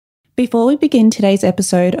Before we begin today's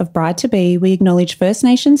episode of Bride to Be, we acknowledge First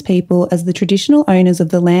Nations people as the traditional owners of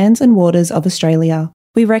the lands and waters of Australia.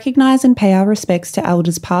 We recognise and pay our respects to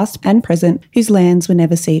elders past and present whose lands were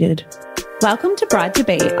never ceded. Welcome to Bride to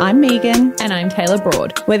Be. I'm Megan. And I'm Taylor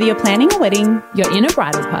Broad. Whether you're planning a wedding, You're in a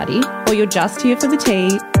bridal party, or you're just here for the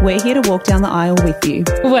tea, we're here to walk down the aisle with you.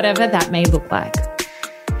 whatever that may look like.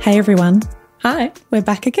 Hey everyone. Hi. We're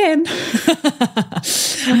back again.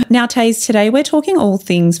 Now, Taze, today we're talking all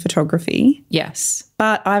things photography, Yes.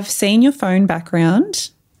 but I've seen your phone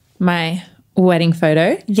background. My wedding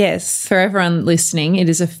photo. Yes. For everyone listening, it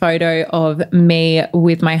is a photo of me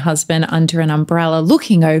with my husband under an umbrella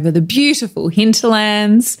looking over the beautiful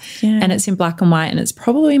hinterlands. Yeah. And it's in black and white, and it's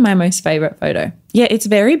probably my most favourite photo. Yeah, it's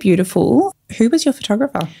very beautiful. Who was your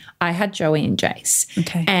photographer? I had Joey and Jace.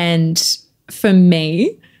 Okay. And for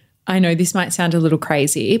me, I know this might sound a little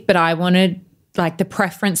crazy, but I wanted, like, the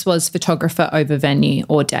preference was photographer over venue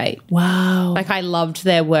or date. Wow. Like, I loved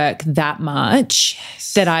their work that much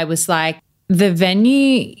that I was like, the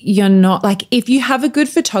venue, you're not, like, if you have a good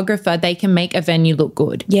photographer, they can make a venue look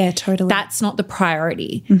good. Yeah, totally. That's not the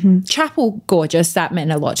priority. Chapel, gorgeous. That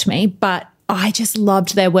meant a lot to me. But I just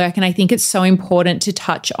loved their work. And I think it's so important to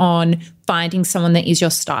touch on finding someone that is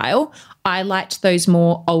your style. I liked those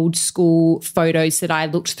more old school photos that I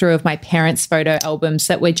looked through of my parents' photo albums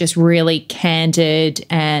that were just really candid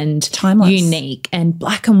and Timeless. unique and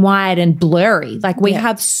black and white and blurry. Like, we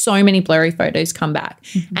have so many blurry photos come back,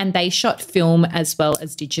 and they shot film as well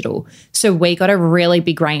as digital. So we got a really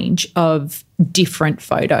big range of different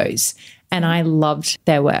photos. And I loved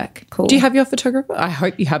their work. Cool. Do you have your photographer? I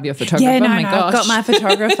hope you have your photographer. Yeah, no, oh my no, gosh. I've got my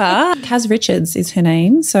photographer. Kaz Richards is her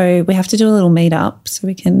name. So we have to do a little meet up so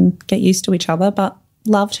we can get used to each other, but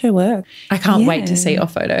loved her work. I can't wait to see your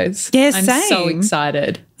photos. Yeah, I'm so same.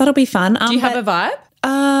 excited. That'll be fun. Do you have a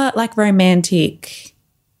vibe? like romantic,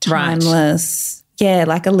 Right. timeless. Yeah,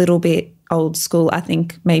 like a little bit old school. I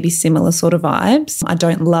think maybe similar sort of vibes. I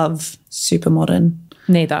don't love super modern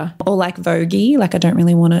Neither. or like voguey. Like I don't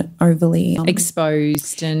really want it overly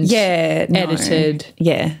Exposed and no. edited.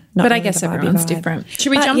 Yeah. not But I really guess the vibey everyone's vibe. different. Should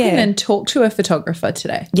we But jump in yeah. and talk to a photographer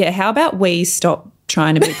today? Yeah, how about we stop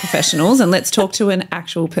trying to be professionals and let's talk to an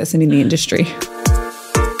actual person in the industry.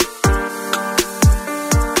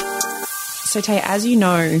 So, Tay, as you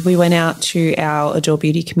know, we went out to our Adore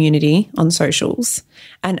Beauty community on socials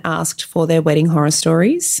and asked for their wedding horror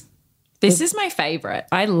stories. This is my favourite.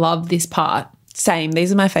 I love this part. Same,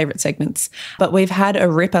 these are my favourite segments. But we've had a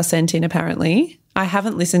ripper sent in apparently. I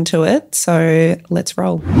haven't listened to it, so let's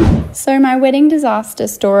roll. So my wedding disaster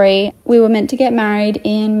story, we were meant to get married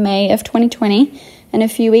in May of 2020, and a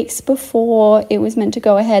few weeks before it was meant to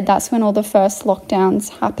go ahead, that's when all the first lockdowns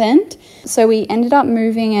happened. So we ended up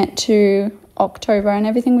moving it to October and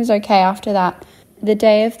everything was okay after that. The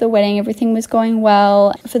day of the wedding, everything was going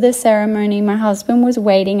well. For the ceremony, my husband was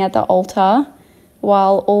waiting at the altar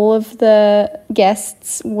while all of the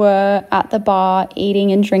guests were at the bar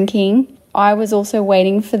eating and drinking. I was also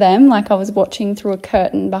waiting for them, like I was watching through a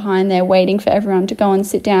curtain behind there, waiting for everyone to go and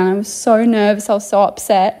sit down. I was so nervous, I was so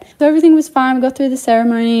upset. So everything was fine, we got through the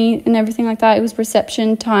ceremony and everything like that. It was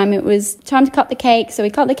reception time, it was time to cut the cake. So we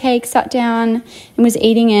cut the cake, sat down and was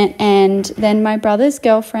eating it. And then my brother's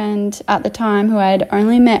girlfriend at the time, who I had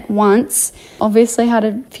only met once, obviously had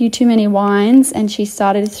a few too many wines, and she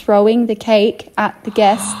started throwing the cake at the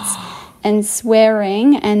guests and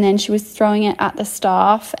swearing, and then she was throwing it at the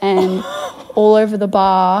staff and all over the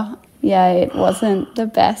bar. Yeah, it wasn't the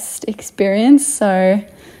best experience. So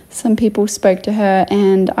some people spoke to her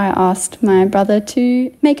and I asked my brother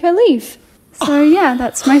to make her leave. So yeah,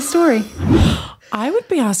 that's my story. I would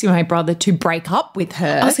be asking my brother to break up with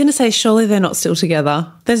her. I was going to say, surely they're not still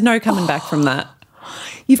together. There's no coming back from that.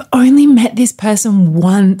 You've only met this person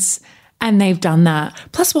once and they've done that.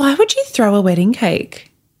 Plus, why would you throw a wedding cake?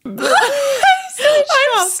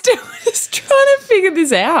 I'm still just trying to figure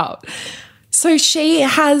this out. So she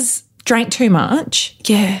has drank too much.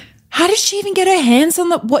 Yeah. How did she even get her hands on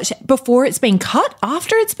before it's been cut?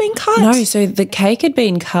 After it's been cut? No, so the cake had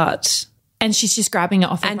been cut. And she's just grabbing it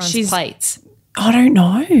off And everyone's plates. I don't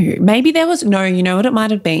know. Maybe there was, no, you know what it might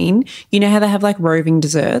have been? You know how they have like roving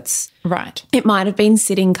desserts? Right. It might have been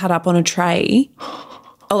sitting cut up on a tray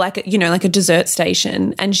or like, you know, like a dessert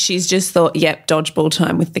station. And she's just thought, yep, dodgeball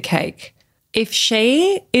time with the cake. If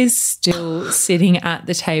she is still sitting at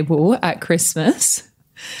the table at Christmas,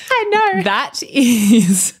 I know. that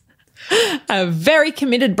is a very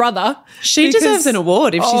committed brother. She deserves an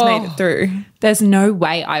award if she's made it through. There's no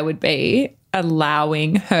way I would be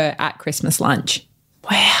allowing her at Christmas lunch.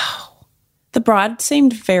 Wow. The bride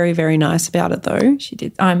seemed very, very nice about it though. She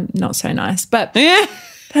did. I'm not so nice, but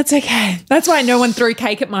That's okay. That's why no one threw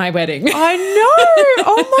cake at my wedding. I know.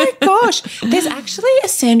 Oh my gosh. There's actually a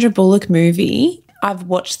Sandra Bullock movie. I've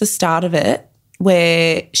watched the start of it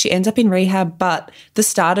where she ends up in rehab, but the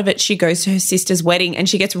start of it, she goes to her sister's wedding and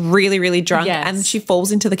she gets really, really drunk and she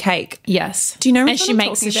falls into the cake. Yes. Do you know what And she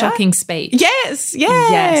makes a shocking speech. Yes. Yeah.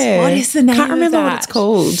 Yes. What is the name Can't remember of what that? it's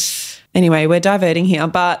called. Anyway, we're diverting here,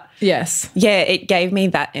 but Yes. yeah, it gave me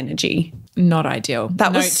that energy. Not ideal.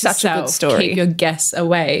 That was Note to such a good self, story. Keep your guests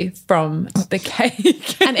away from the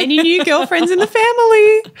cake. And any new girlfriends in the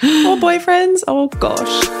family or boyfriends. Oh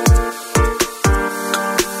gosh.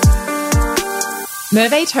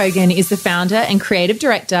 Merve Togan is the founder and creative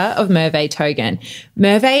director of Merve Togan.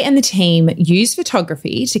 Merve and the team use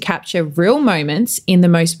photography to capture real moments in the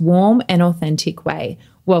most warm and authentic way.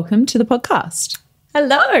 Welcome to the podcast.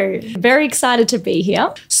 Hello. Very excited to be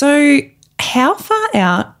here. So how far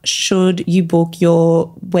out should you book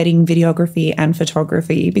your wedding videography and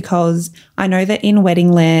photography? Because I know that in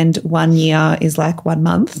wedding land, 1 year is like 1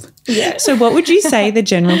 month. Yeah. So what would you say the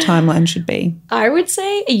general timeline should be? I would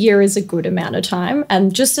say a year is a good amount of time.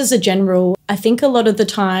 And just as a general, I think a lot of the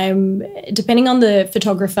time, depending on the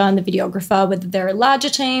photographer and the videographer, whether they're a larger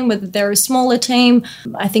team, whether they're a smaller team,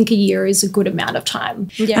 I think a year is a good amount of time.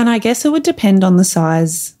 Yeah. And I guess it would depend on the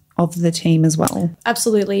size of the team as well.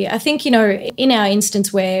 Absolutely. I think, in our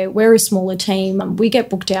instance where we're a smaller team, we get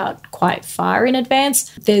booked out quite far in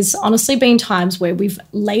advance. There's honestly been times where we've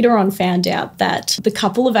later on found out that the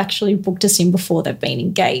couple have actually booked us in before they've been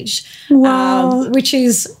engaged. Wow. Which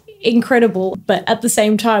is incredible. But at the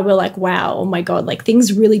same time, we're like, wow, oh my God, like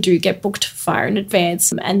things really do get booked far in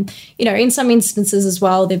advance. And, in some instances as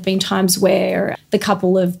well, there've been times where the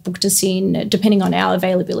couple have booked us in depending on our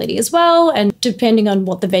availability as well. And depending on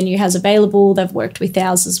what the venue has available, they've worked with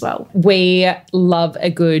ours as well. We love a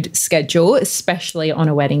good schedule, especially on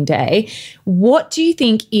a wedding day. What do you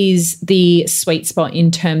think is the sweet spot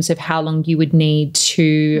in terms of how long you would need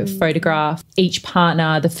to photograph each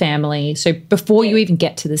partner, the family? So before you even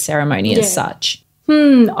get to the ceremony as such.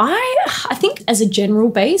 I think as a general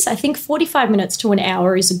base, I think 45 minutes to an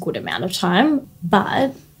hour is a good amount of time,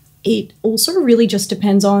 but it also really just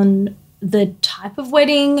depends on the type of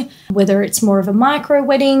wedding, whether it's more of a micro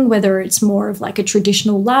wedding, whether it's more of like a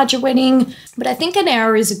traditional larger wedding. But I think an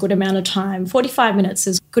hour is a good amount of time. 45 minutes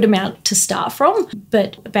is a good amount to start from.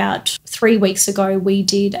 But about 3 weeks ago, we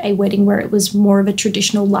did a wedding where it was more of a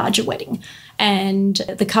traditional larger wedding. And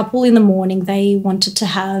the couple in the morning, they wanted to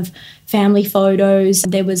have family photos.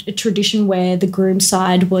 There was a tradition where the groom's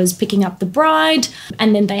side was picking up the bride,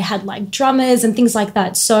 and then they had like drummers and things like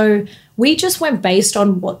that. So we just went based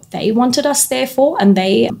on what they wanted us there for, and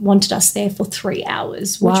they wanted us there for 3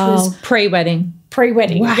 hours, which was Pre-wedding.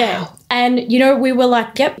 pre-wedding. Wow. Yeah. And, we were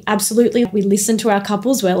like, yep, absolutely. We listened to our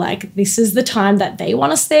couples. We're like, this is the time that they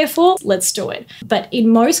want us there for. Let's do it. But in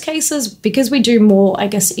most cases, because we do more, I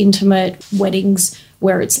guess, intimate weddings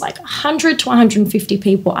where it's like 100 to 150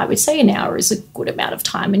 people, I would say an hour is a good amount of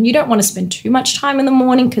time. And you don't want to spend too much time in the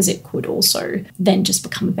morning because it could also then just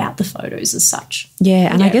become about the photos as such.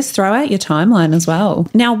 Yeah, and I guess throw out your timeline as well.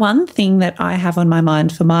 Now, one thing that I have on my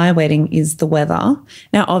mind for my wedding is the weather.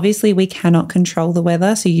 Now, obviously, we cannot control the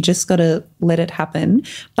weather, so you just got to let it happen.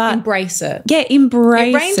 But Embrace it. yeah,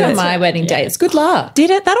 embrace It rained on my wedding day. It's good luck. Did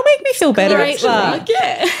it? That'll make me feel better. Great actually. luck.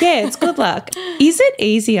 Yeah, it's good luck. Is it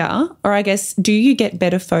easier, or I guess, do you get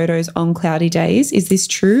better photos on cloudy days? Is this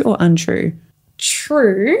true or untrue?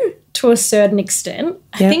 True to a certain extent.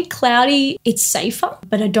 I think cloudy, it's safer,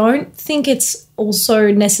 but I don't think it's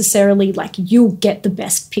also necessarily like you'll get the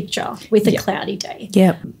best picture with a cloudy day.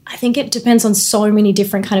 Yep. I think it depends on so many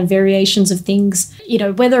different kind of variations of things.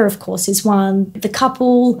 Weather, of course, is one. The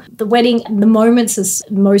couple, the wedding, the moments is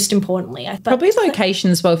most importantly. Probably location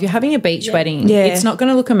as well. If you're having a beach wedding, it's not going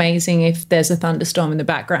to look amazing if there's a thunderstorm in the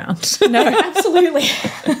background. No, absolutely.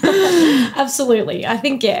 Absolutely. I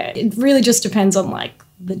think, it really just depends on like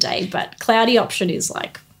the day, but cloudy option is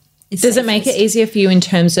like. Does it make it easier for you in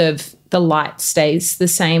terms of the light stays the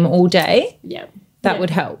same all day? Yeah. That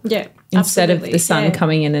would help. Yeah. Instead absolutely. of the sun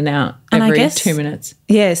coming in and out And I every guess- 2 minutes.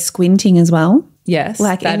 Yeah, squinting as well. Yes,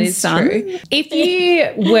 Like that in is sun? true. If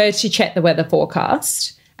you were to check the weather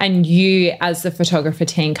forecast and you as the photographer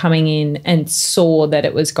team coming in and saw that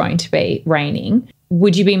it was going to be raining,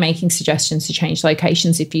 would you be making suggestions to change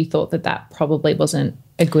locations if you thought that that probably wasn't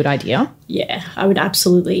a good idea? Yeah, I would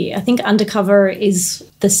absolutely. I think undercover is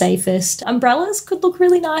the safest. Umbrellas could look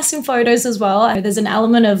really nice in photos as well. There's an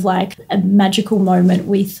element of like a magical moment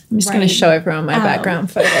with I'm just going to show everyone my background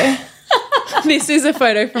photo. This is a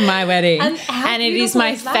photo from my wedding. And it is my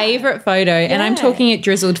beautiful is that? favourite photo. And I'm Yeah. talking it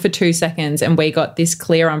drizzled for 2 seconds and we got this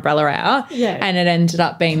clear umbrella out. Yeah. And it ended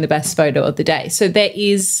up being the best photo of the day. So there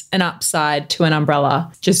is an upside to an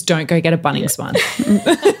umbrella. Just don't go get a Bunnings one.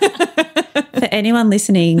 For anyone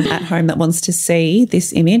listening at home that wants to see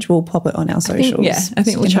this image, we'll pop it on our socials. I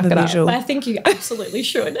think So we'll you can chuck have it a up. visual. I think you absolutely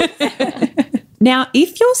should. Now,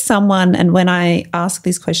 if you're someone, and when I ask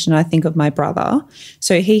this question, I think of my brother.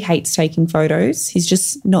 So he hates taking photos. He's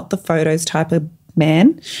just not the photos type of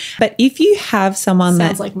man. But if you have someone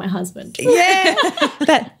Sounds that like my husband.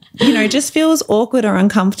 that just feels awkward or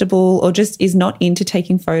uncomfortable or just is not into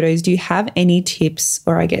taking photos, do you have any tips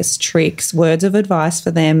or I guess tricks, words of advice for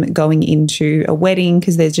them going into a wedding?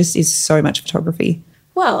 Because there just is so much photography.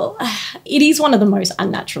 Well, it is one of the most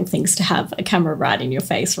unnatural things to have a camera right in your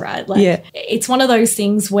face, right? Like, Yeah. It's one of those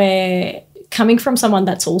things where coming from someone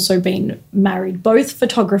that's also been married, both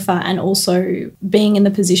photographer and also being in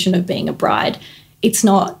the position of being a bride, it's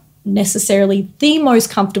not necessarily the most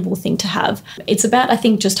comfortable thing to have. It's about, I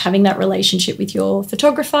think, just having that relationship with your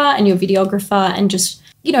photographer and your videographer and just,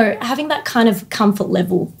 having that kind of comfort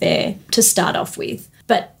level there to start off with.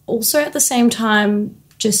 But also at the same time,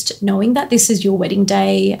 just knowing that this is your wedding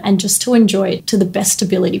day and just to enjoy it to the best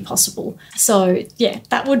ability possible. So, yeah,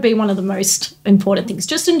 that would be one of the most important things.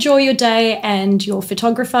 Just enjoy your day and your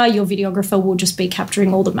photographer, your videographer will just be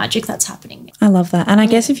capturing all the magic that's happening. I love that. And I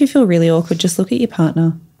guess if you feel really awkward, just look at your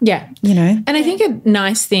partner, Yeah. And I think a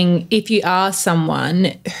nice thing, if you are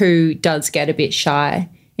someone who does get a bit shy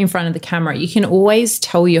in front of the camera, you can always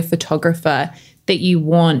tell your photographer that you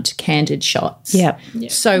want candid shots. Yep.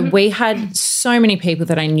 So we had so many people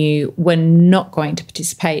that I knew were not going to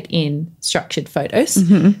participate in structured photos.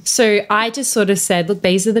 So I just sort of said, look,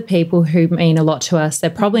 these are the people who mean a lot to us. They're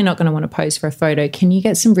probably not going to want to pose for a photo. Can you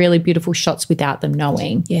get some really beautiful shots without them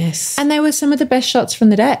knowing? Yes. And they were some of the best shots from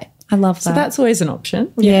the day. I love that. So that's always an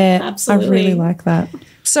option. yeah, absolutely. I really like that.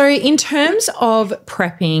 So in terms of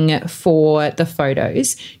prepping for the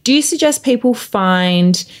photos, do you suggest people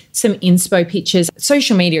find some inspo pictures?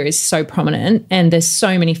 Social media is so prominent and there's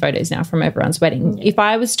so many photos now from everyone's wedding. If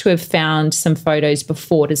I was to have found some photos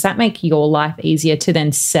before, does that make your life easier to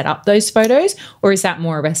then set up those photos, or is that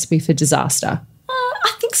more a recipe for disaster?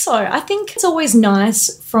 I think so. I think it's always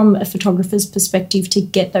nice from a photographer's perspective to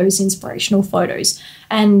get those inspirational photos.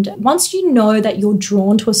 And once you know that you're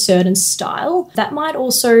drawn to a certain style, that might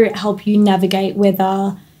also help you navigate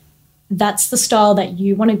whether that's the style that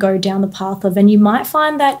you want to go down the path of. And you might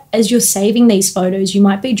find that as you're saving these photos, you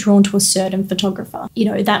might be drawn to a certain photographer.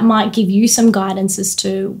 That might give you some guidance as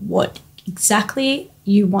to what exactly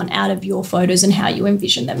you want out of your photos and how you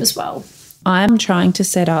envision them as well. I'm trying to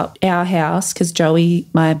set up our house because Joey,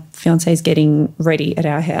 my fiance, is getting ready at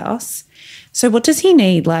our house. So what does he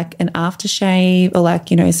need? Like an aftershave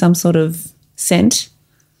or some sort of scent,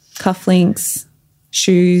 cufflinks,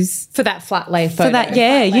 shoes? For that flat lay photo. For that,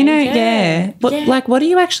 yeah. What do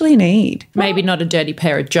you actually need? Maybe not a dirty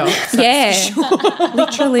pair of jocks. Yeah,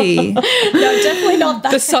 literally. No, definitely not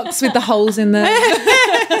that. The socks with the holes in them.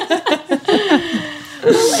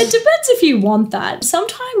 It depends if you want that.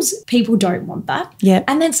 Sometimes people don't want that. Yep.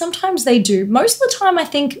 And then sometimes they do. Most of the time, I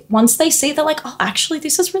think once they see, they're like, oh, actually,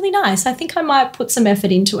 this is really nice. I think I might put some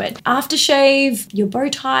effort into it. Aftershave, your bow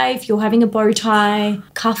tie, if you're having a bow tie,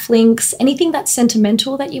 cufflinks, anything that's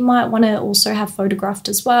sentimental that you might want to also have photographed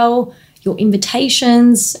as well. Your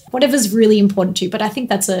invitations, whatever's really important to you. But I think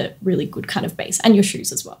that's a really good kind of base. And your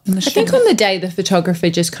shoes as well. I think on the day the photographer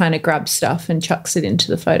just kind of grabs stuff and chucks it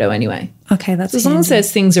into the photo anyway. Okay, that's As long as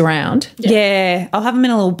there's things around. Yeah, I'll have them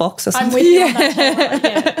in a little box or something. I'm with you on that, Taylor.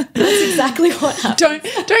 Yeah, that's exactly what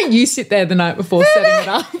happened. Don't you sit there the night before setting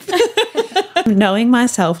it up. Knowing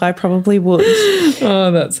myself, I probably would.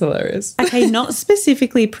 Oh, that's hilarious. Okay, not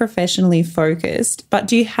specifically professionally focused, but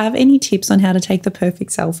do you have any tips on how to take the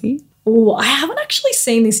perfect selfie? Oh, I haven't actually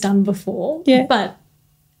seen this done before. Yeah. But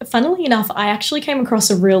funnily enough, I actually came across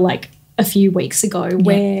a reel a few weeks ago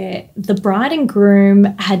where the bride and groom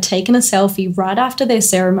had taken a selfie right after their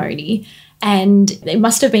ceremony, and it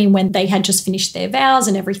must have been when they had just finished their vows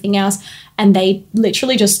and everything else, and they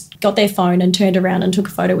literally just got their phone and turned around and took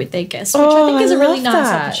a photo with their guests, which I think is a really love nice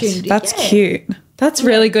that. opportunity. That's Yeah. cute. That's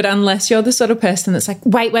really good unless you're the sort of person that's like,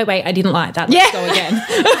 wait, I didn't like that. Let's go again.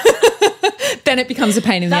 Then it becomes a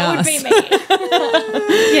pain in the That ass. would be me.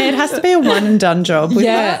 Yeah, it has to be a one and done job.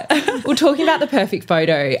 Yeah. Well, talking about the perfect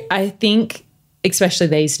photo, I think, especially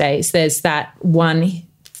these days, there's that one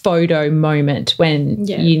photo moment when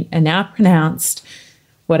you are now pronounced,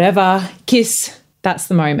 whatever, kiss, that's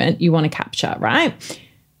the moment you want to capture, right?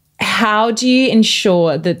 How do you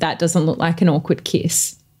ensure that that doesn't look like an awkward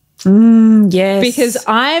kiss? Yes. Because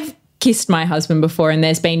I've kissed my husband before and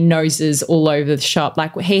there's been noses all over the shop.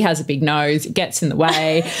 Like, he has a big nose, it gets in the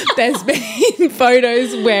way. There's been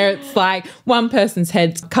photos where it's like one person's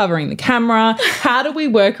head's covering the camera. How do we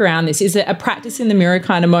work around this? Is it a practice in the mirror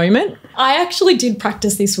kind of moment? I actually did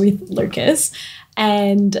practice this with Lucas.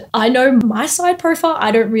 And I know my side profile,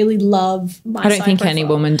 I don't really love my side profile. I don't think any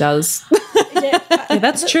woman does. Yeah,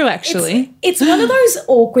 that's true, actually. It's one of those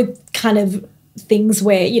awkward kind of things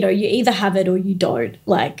where, you either have it or you don't.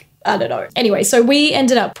 Like, I don't know. Anyway, so we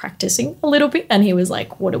ended up practicing a little bit and he was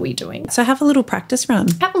like, what are we doing? So have a little practice run.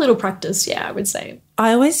 Have a little practice, yeah, I would say.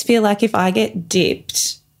 I always feel like if I get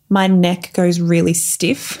dipped, my neck goes really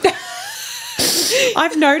stiff.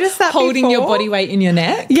 I've noticed that Holding before. your body weight in your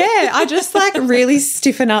neck? Yeah, I just like really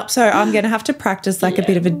stiffen up. So I'm going to have to practice like a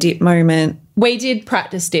bit of a dip moment. We did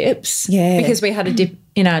practice dips. Yeah. Because we had a dip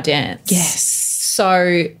in our dance. Yes.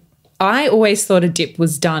 So I always thought a dip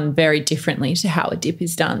was done very differently to how a dip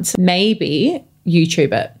is done. So maybe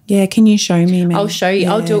YouTube it. Yeah, can you show me? I'll show you.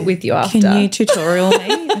 I'll do it with you after. Can you tutorial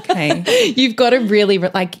me? Okay. You've got to really,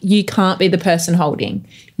 you can't be the person holding.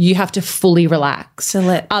 You have to fully relax.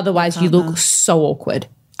 So otherwise you look so awkward.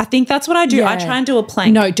 I think that's what I do. I try and do a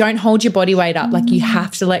plank. No, don't hold your body weight up. Like, you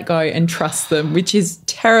have to let go and trust them, which is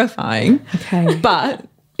terrifying. Okay. But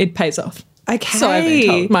it pays off. Okay. So I've been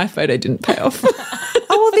told. My photo didn't pay off. Oh,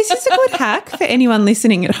 well, this is a good hack for anyone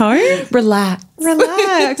listening at home. Relax.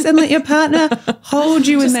 Relax and let your partner hold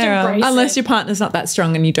you in their arms. Unless your partner's not that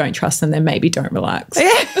strong and you don't trust them, then maybe don't relax.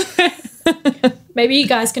 Maybe you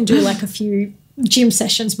guys can do like a few gym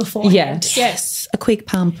sessions beforehand. Yes. A quick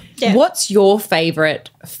pump. Yeah. What's your favourite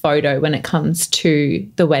photo when it comes to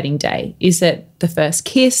the wedding day? Is it the first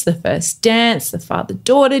kiss, the first dance, the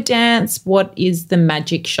father-daughter dance? What is the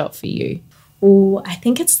magic shot for you? Oh, I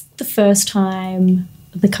think it's the first time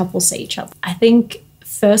the couple see each other. I think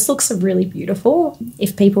first looks are really beautiful.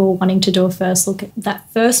 If people are wanting to do a first look, that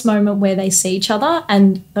first moment where they see each other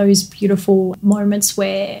and those beautiful moments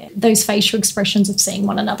where those facial expressions of seeing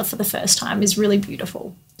one another for the first time is really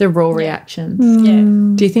beautiful. The raw reaction.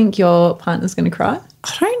 Yeah. Do you think your partner's going to cry?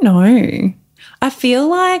 I don't know. I feel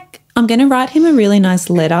like I'm going to write him a really nice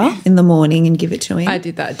letter in the morning and give it to him. I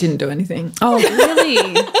did that. Didn't do anything. Oh,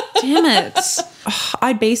 really? Damn it. Oh,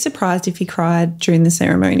 I'd be surprised if he cried during the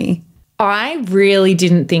ceremony. I really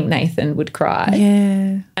didn't think Nathan would cry.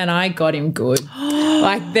 Yeah. And I got him good.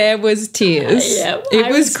 Like, there was tears. Yeah,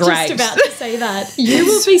 It was great. just about to say that. You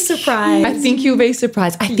will be surprised. I think you'll be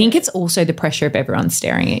surprised. I think it's also the pressure of everyone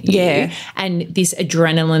staring at you. Yeah. And this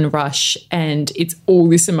adrenaline rush, and it's all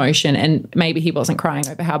this emotion. And maybe he wasn't crying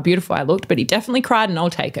over how beautiful I looked, but he definitely cried, and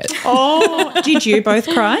I'll take it. Oh, did you both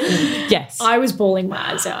cry? Yes. I was bawling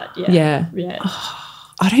my eyes out. Yeah. Yeah.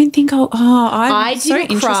 I don't think I so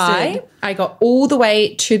didn't interested. cry. I got all the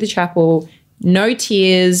way to the chapel, no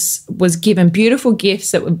tears, was given beautiful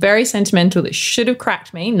gifts that were very sentimental that should have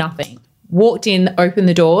cracked me, nothing. Walked in, opened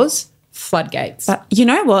the doors, floodgates. But you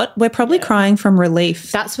know what? We're probably crying from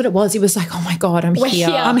relief. That's what it was. It was like, oh my God, I'm here.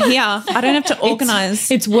 here. I'm here. I don't have to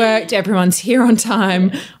organise. It's worked. Everyone's here on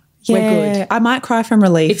time. We're good. I might cry from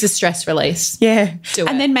relief. It's a stress release. Yeah. Do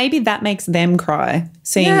and it. then maybe that makes them cry,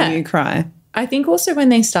 seeing you cry. I think also when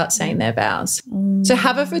they start saying their vows. So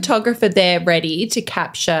have a photographer there ready to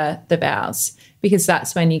capture the vows, because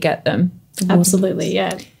that's when you get them. Absolutely,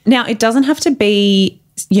 yeah. Now, it doesn't have to be,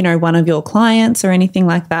 one of your clients or anything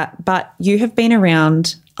like that, but you have been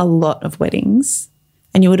around a lot of weddings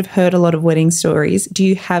and you would have heard a lot of wedding stories. Do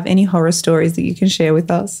you have any horror stories that you can share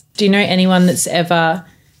with us? Do you know anyone that's ever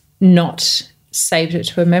not saved it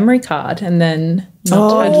to a memory card and then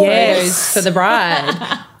not had photos for the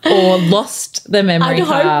bride? Or lost the memory I'd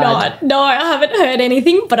card? hope not. No, I haven't heard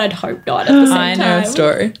anything, but I'd hope not at the same I time. know a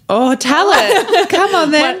story. Oh, tell it. Come on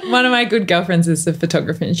then. One of my good girlfriends is a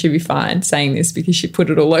photographer, and she'd be fine saying this because she put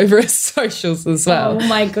it all over her socials as well. Oh,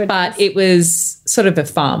 my goodness. But it was sort of a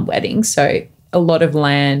farm wedding, so a lot of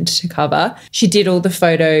land to cover. She did all the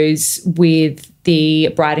photos with the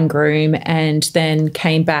bride and groom and then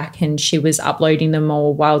came back and she was uploading them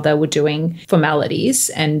all while they were doing formalities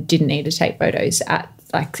and didn't need to take photos at,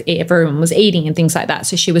 like, everyone was eating and things like that.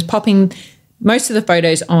 So she was popping most of the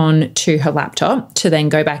photos on to her laptop to then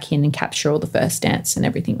go back in and capture all the first dance and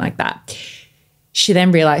everything like that. She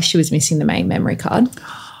then realised she was missing the main memory card.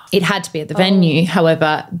 It had to be at the venue.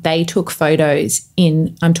 However, they took photos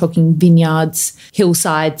in, I'm talking vineyards,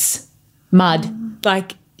 hillsides, mud.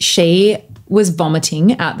 Like, she was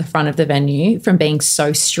vomiting out the front of the venue from being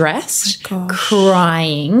so stressed,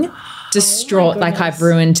 crying, distraught, like, I've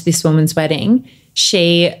ruined this woman's wedding.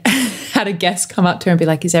 She had a guest come up to her and be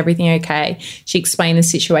like, is everything okay? She explained the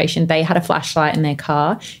situation. They had a flashlight in their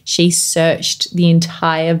car. She searched the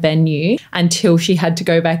entire venue until she had to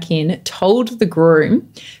go back in, told the groom.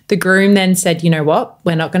 The groom then said, you know what?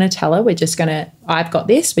 We're not going to tell her. I've got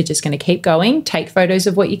this. We're just going to keep going. Take photos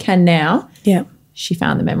of what you can now. Yeah. She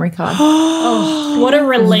found the memory card. Oh, what a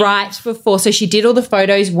relief. Right before. So she did all the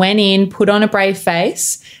photos, went in, put on a brave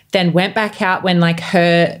face, then went back out when like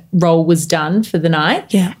her role was done for the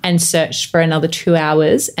night and searched for another 2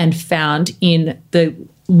 hours and found in the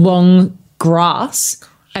long grass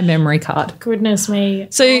a memory card. Goodness me.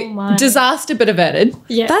 So disaster but averted.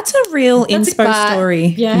 Yeah. That's a real inspo story.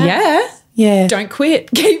 Yeah. Yeah. Don't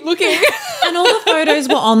quit. Keep looking. And all the photos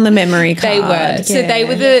were on the memory card. They were. So they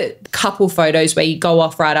were the couple photos where you go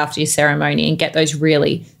off right after your ceremony and get those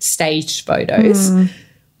really staged photos,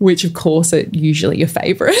 which of course are usually your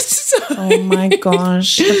favourites. Oh my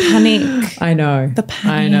gosh. The panic. I know. The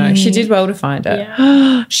panic. I know. She did well to find it.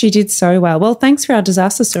 Yeah. She did so well. Well, thanks for our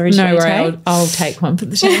disaster story. No Sharite. worry. I'll take one for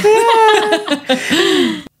the team.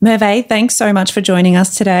 Merve, thanks so much for joining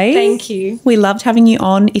us today. Thank you. We loved having you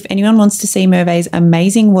on. If anyone wants to see Merve's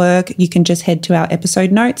amazing work, you can just head to our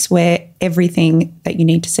episode notes where everything that you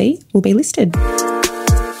need to see will be listed.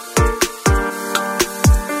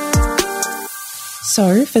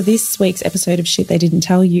 So for this week's episode of Shit They Didn't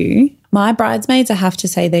Tell You, my bridesmaids, I have to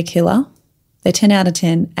say they're killer. They're 10 out of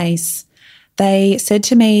 10, ace. They said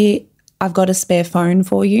to me, I've got a spare phone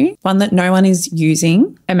for you, one that no one is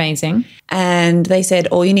using. Amazing. And they said,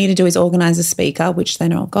 all you need to do is organise a speaker, which they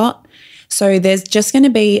know I've got. So there's just going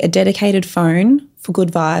to be a dedicated phone for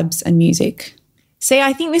good vibes and music. See,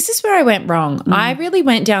 I think this is where I went wrong. I really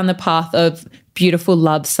went down the path of beautiful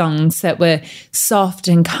love songs that were soft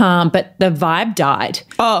and calm, but the vibe died.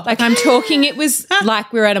 Oh. Like I'm talking, it was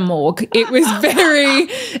like we're at a morgue. It was very,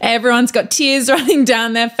 everyone's got tears running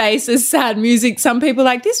down their faces, sad music. Some people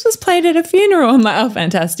like, this was played at a funeral. I'm like, oh,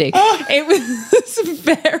 fantastic. Oh. It was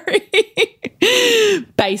very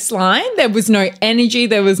baseline. There was no energy.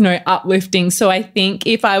 There was no uplifting. So I think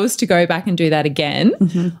if I was to go back and do that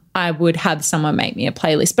again, I would have someone make me a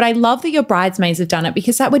playlist. But I love that your bridesmaids have done it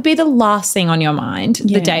because that would be the last thing on your mind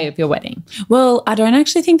the day of your wedding. Well, I don't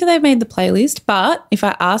actually think that they've made the playlist, but if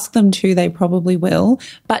I ask them to, they probably will.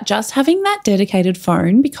 But just having that dedicated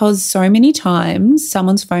phone, because so many times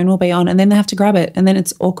someone's phone will be on and then they have to grab it and then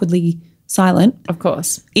it's awkwardly silent. Of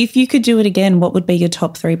course. If you could do it again, what would be your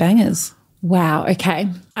top 3 bangers? Wow, okay.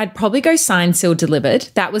 I'd probably go Signed, Sealed, Delivered.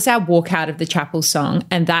 That was our walk out of the chapel song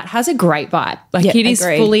and that has a great vibe. Like it is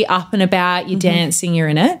agreed. fully up and about, you're dancing, you're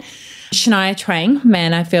in it. Shania Twain,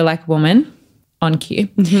 Man, I Feel Like a Woman, on cue.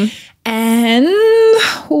 And,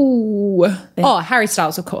 Harry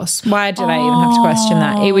Styles, of course. Why did I even have to question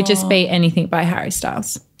that? It would just be anything by Harry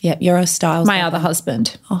Styles. Yeah, you're a Styles. My other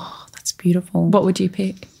husband. Oh, that's beautiful. What would you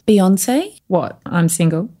pick? Beyonce? What? I'm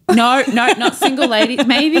single. No, not single ladies.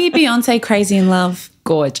 Maybe Beyonce, Crazy in Love.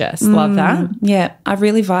 Gorgeous. Love that. Yeah, I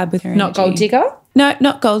really vibe with her. Not Gold Digger? No,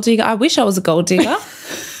 not Gold Digger. I wish I was a gold digger.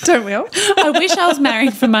 Don't we all? I wish I was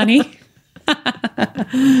married for money.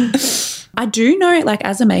 I do know, like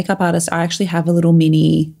as a makeup artist, I actually have a little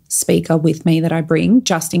mini speaker with me that I bring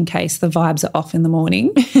just in case the vibes are off in the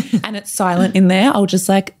morning and it's silent in there. I'll just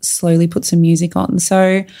like slowly put some music on.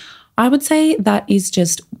 So I would say that is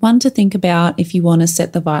just one to think about if you want to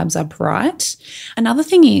set the vibes up right. Another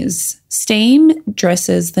thing is steam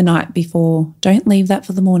dresses the night before. Don't leave that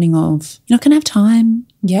for the morning of. You're not going to have time.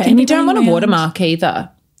 Yeah, and you don't want a watermark either.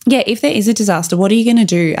 Yeah, if there is a disaster, what are you going to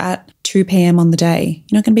do at 2 p.m. on the day?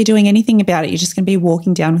 You're not going to be doing anything about it. You're just going to be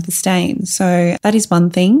walking down with a stain. So that is one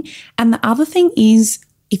thing. And the other thing is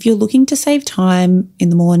if you're looking to save time in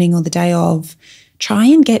the morning or the day of, try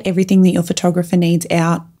and get everything that your photographer needs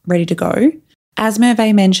out ready to go. As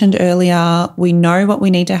Merve mentioned earlier, we know what we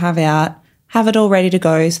need to have out. Have it all ready to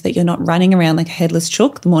go so that you're not running around like a headless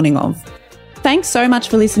chook the morning of. Thanks so much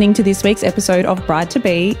for listening to this week's episode of Bride to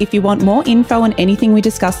Be. If you want more info on anything we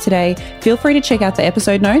discussed today, feel free to check out the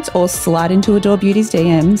episode notes or slide into Adore Beauty's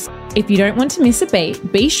DMs. If you don't want to miss a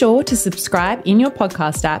beat, be sure to subscribe in your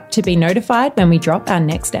podcast app to be notified when we drop our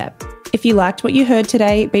next step. If you liked what you heard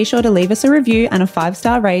today, be sure to leave us a review and a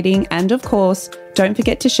 5-star rating. And of course, don't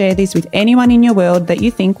forget to share this with anyone in your world that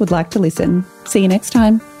you think would like to listen. See you next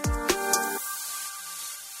time.